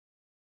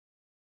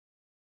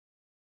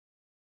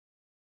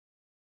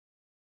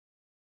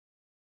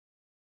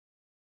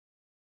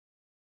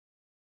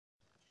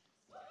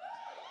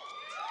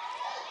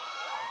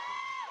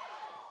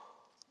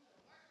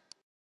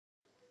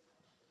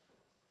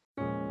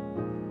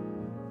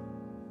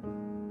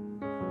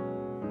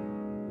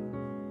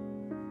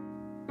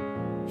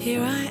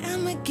Here I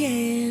am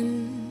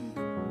again,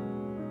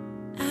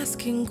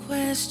 asking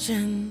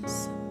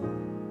questions,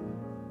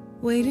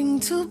 waiting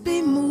to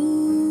be moved.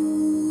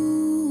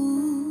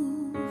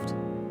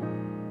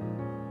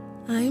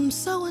 I am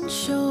so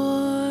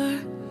unsure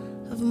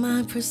of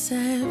my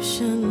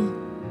perception.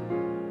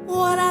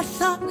 What I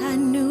thought I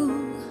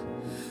knew,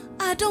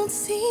 I don't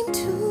seem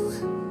to.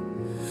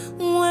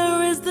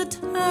 Where is the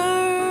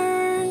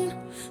turn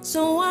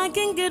so I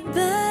can get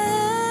back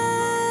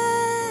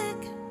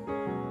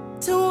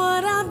to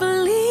what I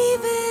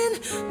believe in,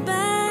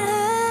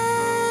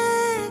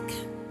 back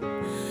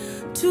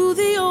to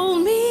the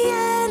old me?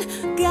 And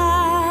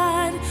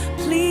God,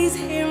 please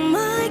hear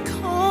my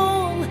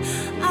call.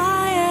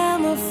 I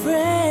am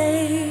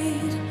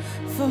afraid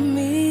for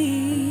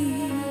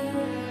me.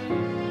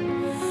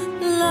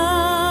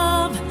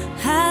 Love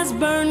has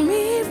burned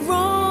me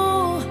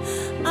raw.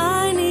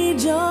 I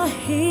need your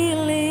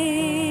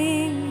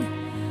healing,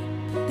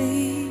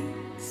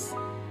 please.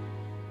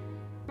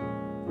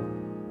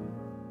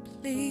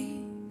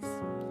 Please,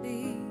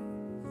 please.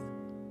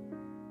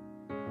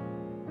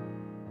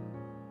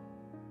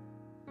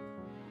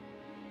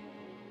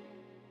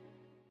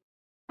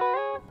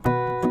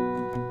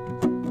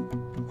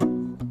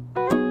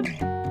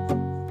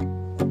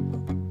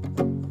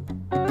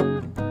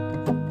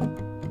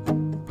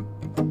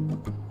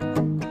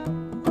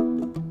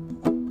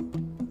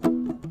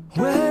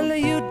 Well,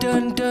 you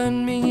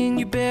done me and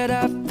you bet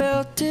I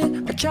felt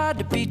it. I tried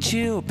to be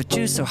chill, but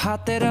you're so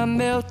hot that I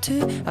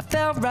melted. I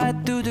fell right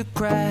through the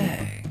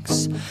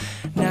cracks.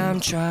 Now I'm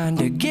trying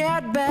to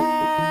get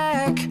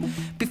back.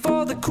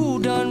 Before the cool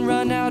done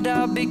run out,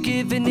 I'll be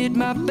giving it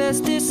my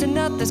bestest, and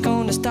nothing's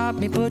gonna stop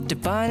me but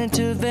divine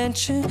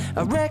intervention.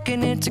 I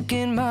reckon it's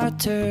again my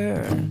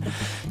turn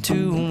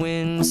to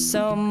win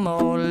some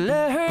or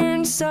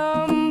learn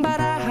some, but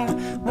I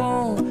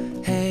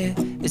won't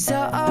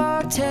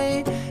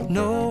hesitate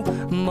no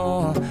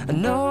more,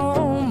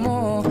 no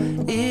more.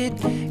 It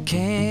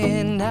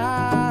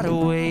cannot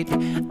wait.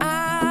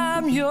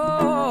 I'm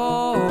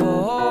yours.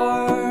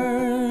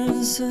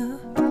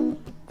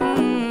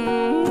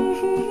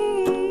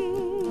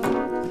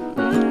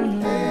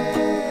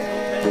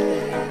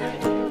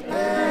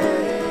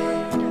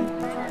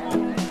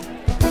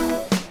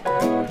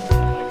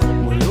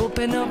 Well,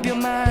 open up your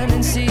mind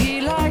and see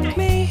like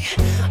me.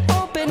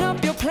 Open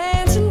up your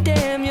plans and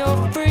damn,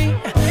 you're free.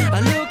 I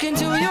look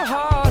into your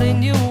heart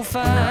and you'll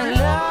find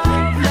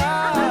love,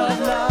 love,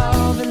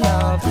 love, and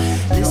love.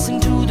 Listen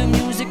to the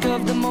music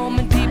of the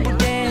moment, people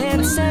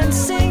dance and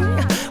sing.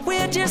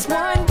 We're just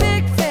one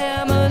big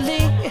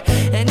family,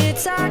 and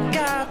it's our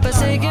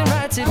God-forsaken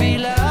right to be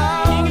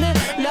loved,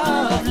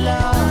 love,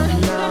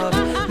 love,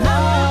 love,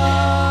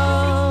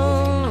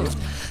 love.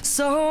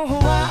 So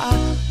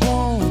I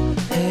won't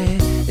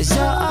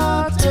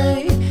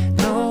hesitate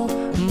no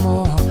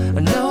more,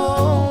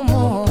 no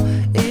more.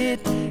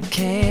 It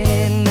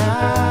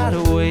cannot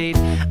wait.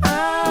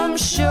 I'm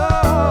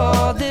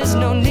sure there's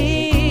no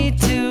need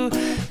to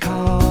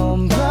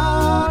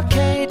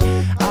complicate.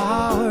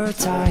 Our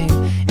time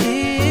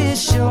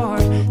is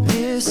short.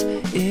 This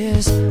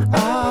is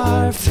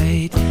our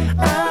fate.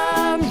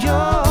 I'm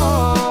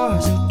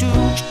yours. Do you,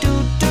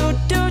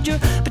 but do you,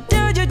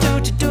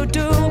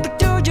 but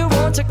do you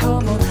want to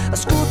come on? I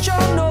scooch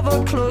on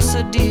over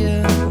closer,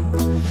 dear,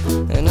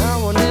 and I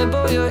will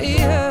nibble your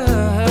ear.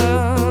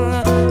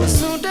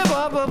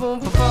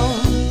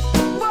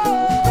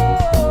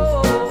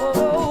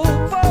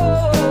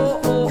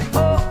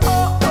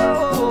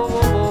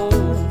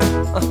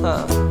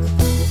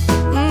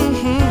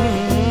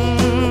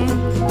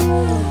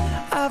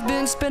 I've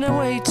been spending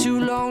way too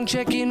long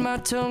checking my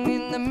tongue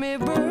in the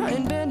mirror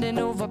and bending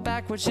over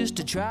backwards just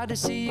to try to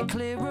see it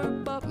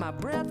clearer, but my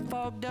breath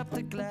fogged up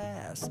the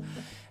glass,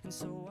 and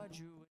so I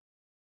drew it.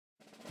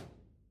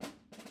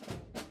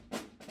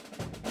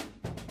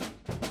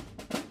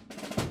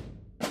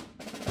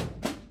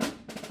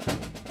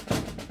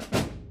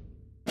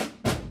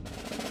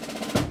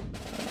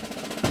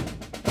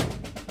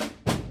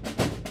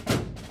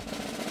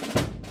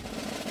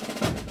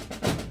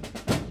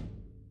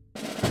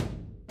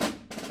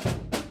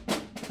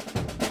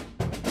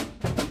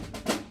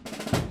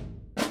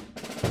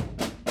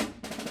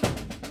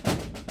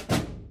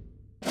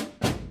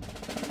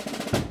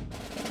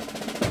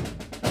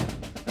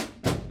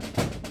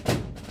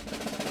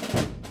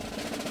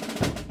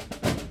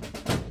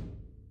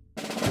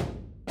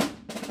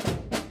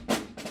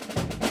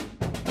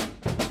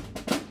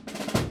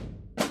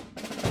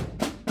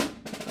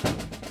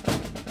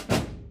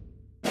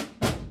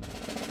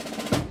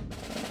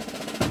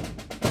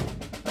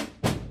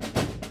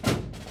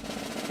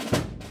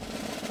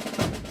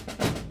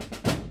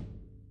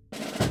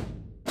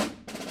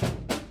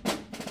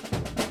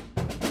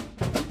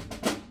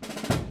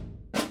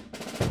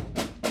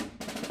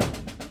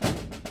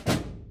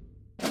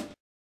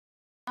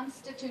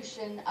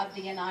 Constitution of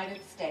the United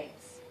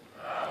States.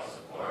 I will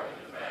support and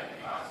defend the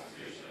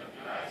Constitution of the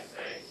United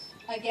States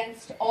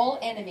against all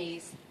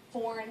enemies,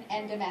 foreign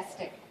and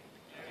domestic.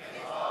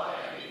 against all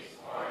enemies,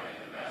 foreign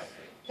and domestic.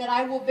 that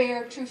I will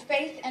bear true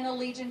faith and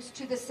allegiance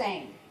to the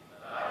same,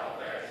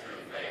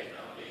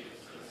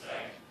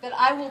 that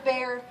I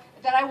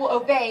will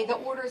obey the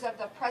orders of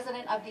the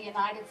President of the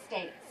United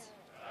States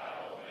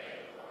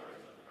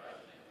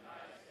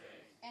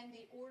and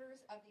the orders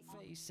of the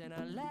And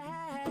I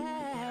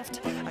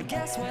laughed. I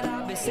guess what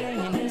I'll be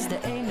saying is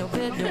there ain't no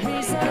better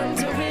reason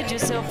to rid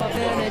yourself of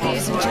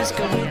vanities and just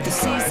go with the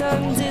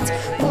seasons. It's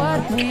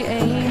what we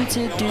aim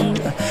to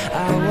do.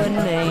 Our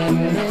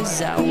name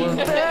is our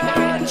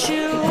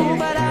virtue,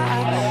 but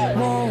I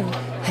won't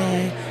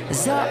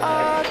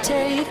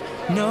hesitate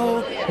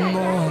no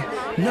more,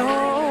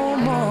 no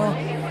more.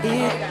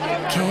 It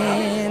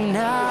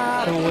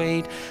cannot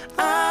wait.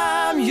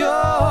 I'm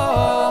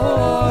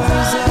yours.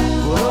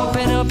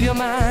 Open up your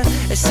mind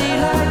and see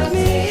like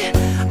me.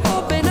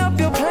 Open up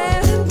your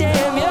plans and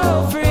damn,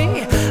 you're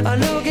free. I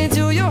look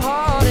into your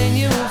heart and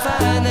you'll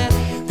find that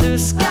the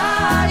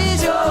sky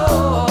is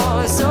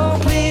yours. So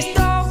please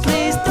don't,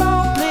 please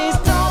don't, please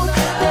don't.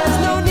 There's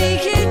no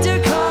need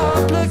to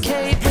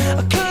complicate,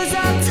 'cause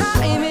our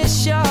time is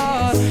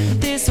short.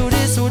 This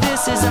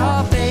is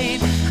our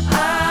fate.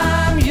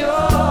 I'm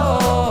yours.